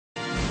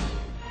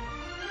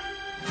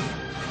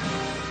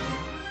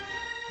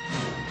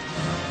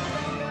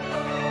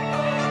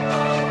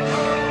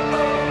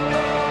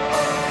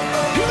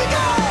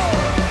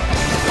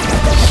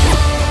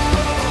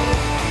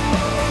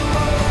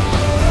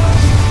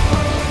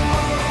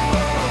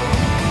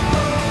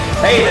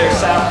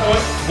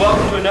Southpointe.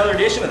 Welcome to another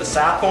edition of the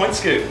Southpointe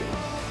Scoop.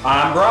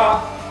 I'm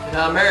Brock. And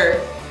I'm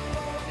Eric.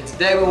 And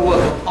today we'll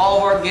welcome all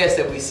of our guests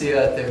that we see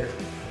out there.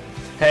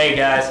 Hey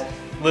guys,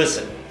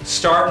 listen,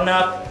 starting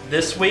up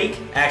this week,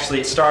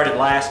 actually it started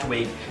last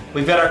week,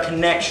 we've got our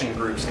connection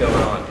groups going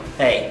on.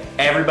 Hey,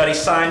 everybody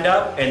signed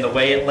up and the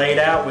way it laid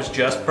out was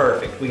just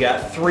perfect. We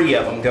got 3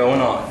 of them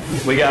going on.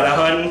 We got a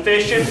hunting,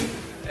 fishing,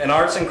 an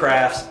arts and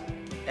crafts,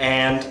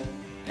 and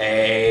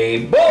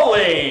a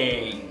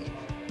bowling.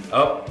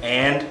 Oh,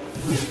 and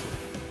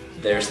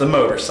there's the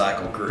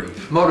motorcycle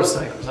group.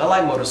 Motorcycles. I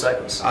like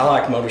motorcycles. I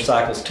like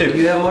motorcycles too. Do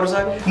you have a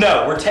motorcycle?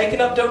 No, we're taking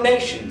up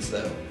donations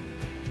though.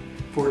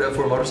 For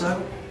a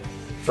motorcycle?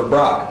 For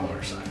Brock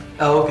motorcycle.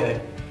 Oh,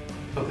 okay.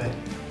 Okay.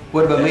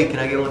 What about me? Can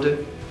I get one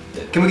too?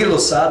 Can we get a little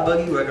side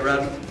buggy where I can ride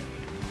with?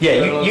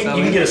 Yeah, you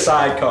can get a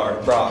sidecar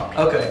to Brock.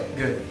 Okay,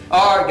 good.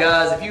 All right,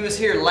 guys, if you was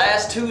here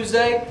last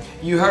Tuesday,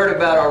 you heard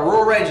about our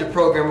Rural Ranger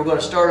program we're going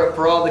to start up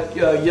for all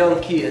the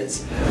young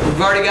kids. We've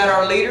already got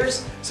our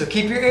leaders, so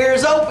keep your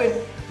ears open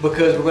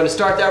because we're going to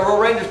start that Rural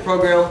Rangers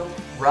program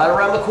right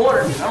around the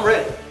corner. I'm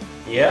ready.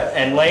 Yep,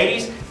 and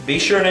ladies, be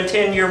sure and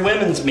attend your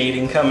women's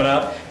meeting coming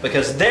up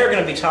because they're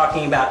going to be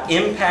talking about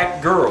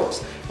Impact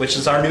Girls, which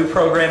is our new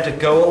program to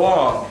go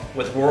along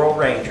with Rural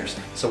Rangers.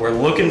 So we're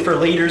looking for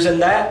leaders in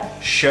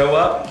that. Show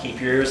up, keep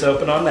your ears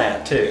open on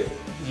that too.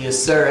 Yes,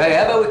 sir. Hey,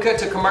 how about we cut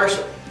to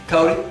commercial?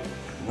 Cody?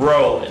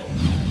 Roll it.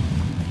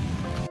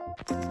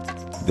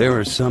 There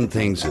are some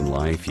things in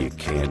life you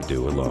can't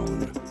do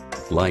alone,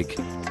 like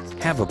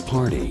have a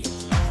party,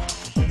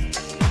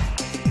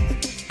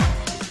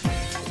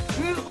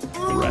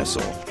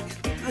 wrestle,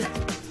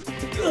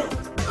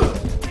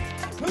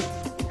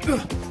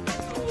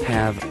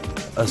 have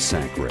a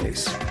sack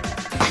race.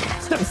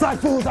 Step aside,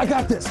 fools. I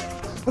got this.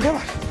 Okay,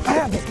 I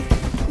have it.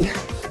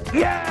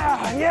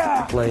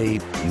 Yeah. Play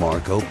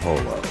Marco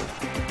Polo.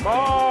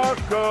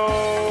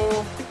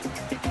 Marco.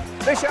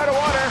 Fish out of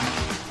water.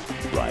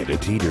 Ride a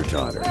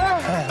teeter-totter.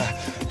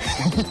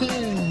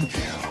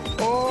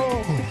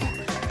 Oh.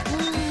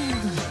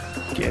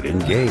 Get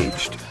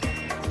engaged.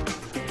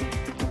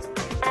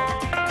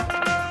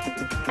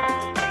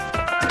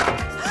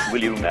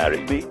 Will you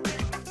marry me?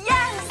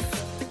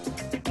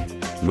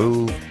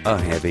 Move a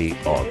heavy,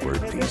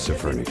 awkward piece of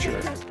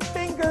furniture.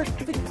 Fingers.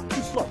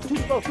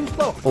 Too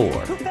slow.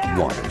 Or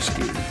water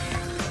ski.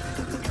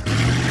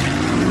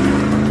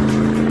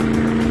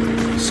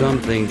 Some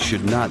things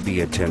should not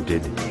be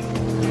attempted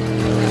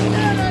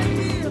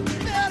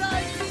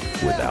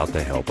without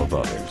the help of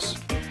others.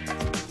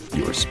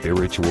 Your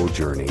spiritual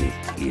journey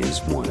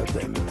is one of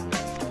them.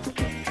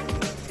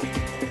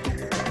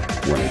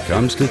 When it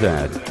comes to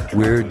that,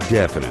 we're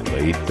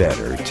definitely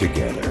better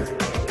together.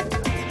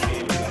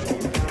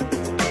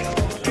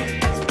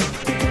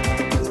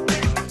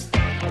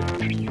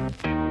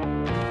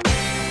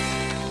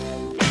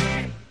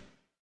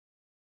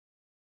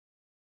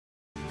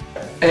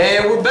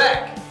 And we're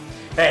back.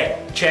 Hey,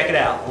 check it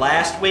out.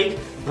 Last week,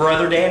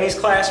 Brother Danny's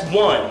class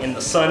won in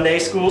the Sunday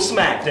School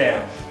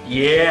Smackdown.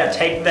 Yeah,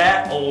 take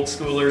that, old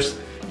schoolers.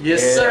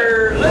 Yes, Yeah.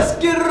 sir. Let's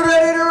get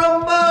ready to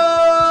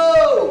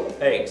rumble.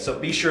 Hey, so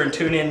be sure and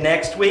tune in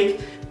next week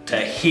to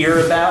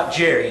hear about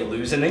Jerry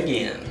losing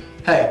again.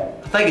 Hey,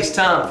 I think it's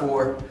time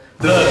for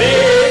The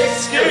Big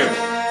Scoop!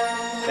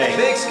 The Hey,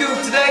 big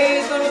scoop today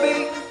is going to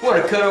be, we're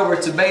going to cut over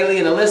to Bailey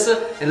and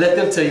Alyssa and let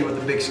them tell you what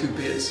the big scoop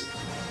is.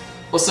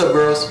 What's up,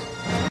 girls?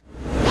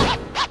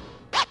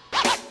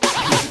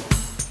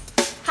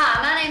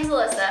 Hi, my name's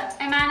Alyssa.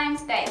 And my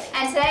name's Bailey.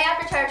 And today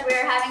after church we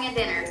are having a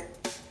dinner.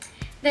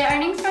 The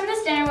earnings from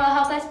this dinner will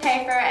help us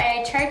pay for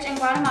a church in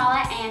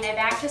Guatemala and a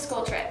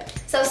back-to-school trip.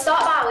 So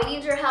stop by, we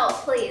need your help,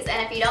 please.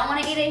 And if you don't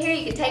want to eat it here,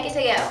 you can take it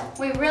to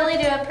go. We really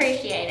do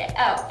appreciate it.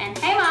 Oh, and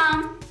hey,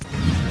 Mom.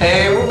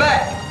 And we're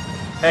back.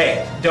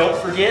 hey, don't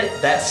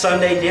forget that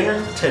Sunday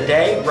dinner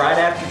today, right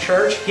after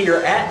church, here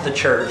at the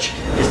church,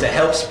 is to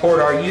help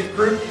support our youth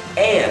group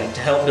and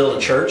to help build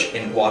a church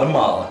in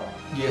Guatemala.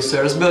 Yes,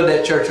 sir. Let's build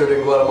that church over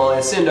in Guatemala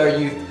and send our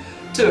youth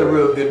to a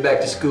real good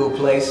back-to-school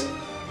place.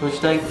 Don't you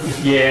think?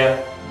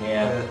 Yeah.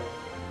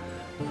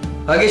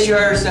 I guess you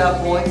heard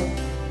Southpointe.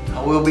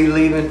 I will be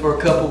leaving for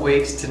a couple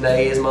weeks.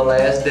 Today is my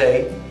last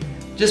day.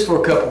 Just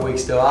for a couple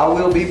weeks though. I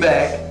will be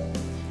back.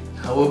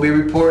 I will be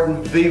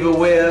reporting Viva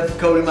Web.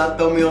 Cody might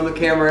throw me on the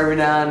camera every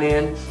now and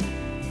then.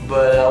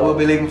 But I will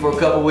be leaving for a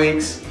couple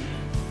weeks.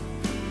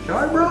 You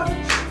alright, bro?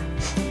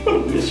 I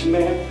miss you,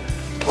 man.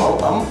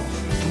 Well,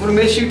 I'm gonna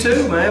miss you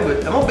too, man,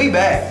 but I'm gonna be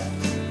back.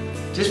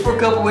 Just for a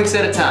couple weeks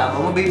at a time.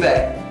 I'm gonna be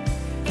back.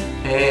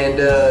 And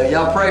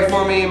y'all pray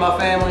for me and my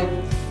family.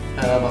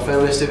 My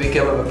family's still be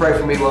coming, but pray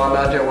for me while I'm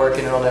out there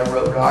working on that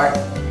road, alright?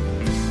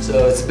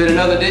 So it's been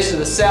another edition of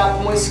the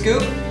Southpointe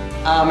Scoop.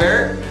 I'm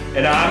Eric.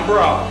 And I'm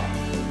Brock.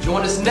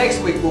 Join us next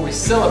week where we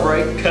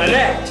celebrate,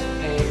 Connect.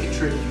 and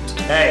contribute.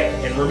 Hey,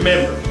 and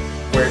remember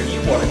where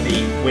you want to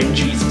be when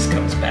Jesus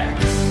comes back.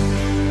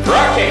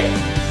 Rocky!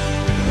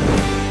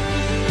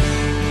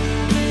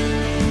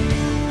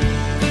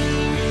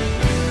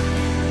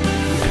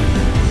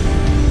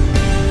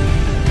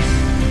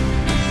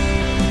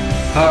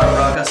 Alright,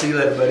 Brock, see you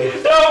later,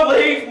 buddy. Don't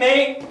leave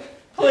me,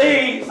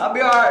 please. I'll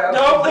be all right.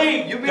 Don't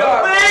leave. You'll be Don't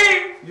all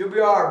right. leave. You'll be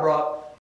all right, Brock.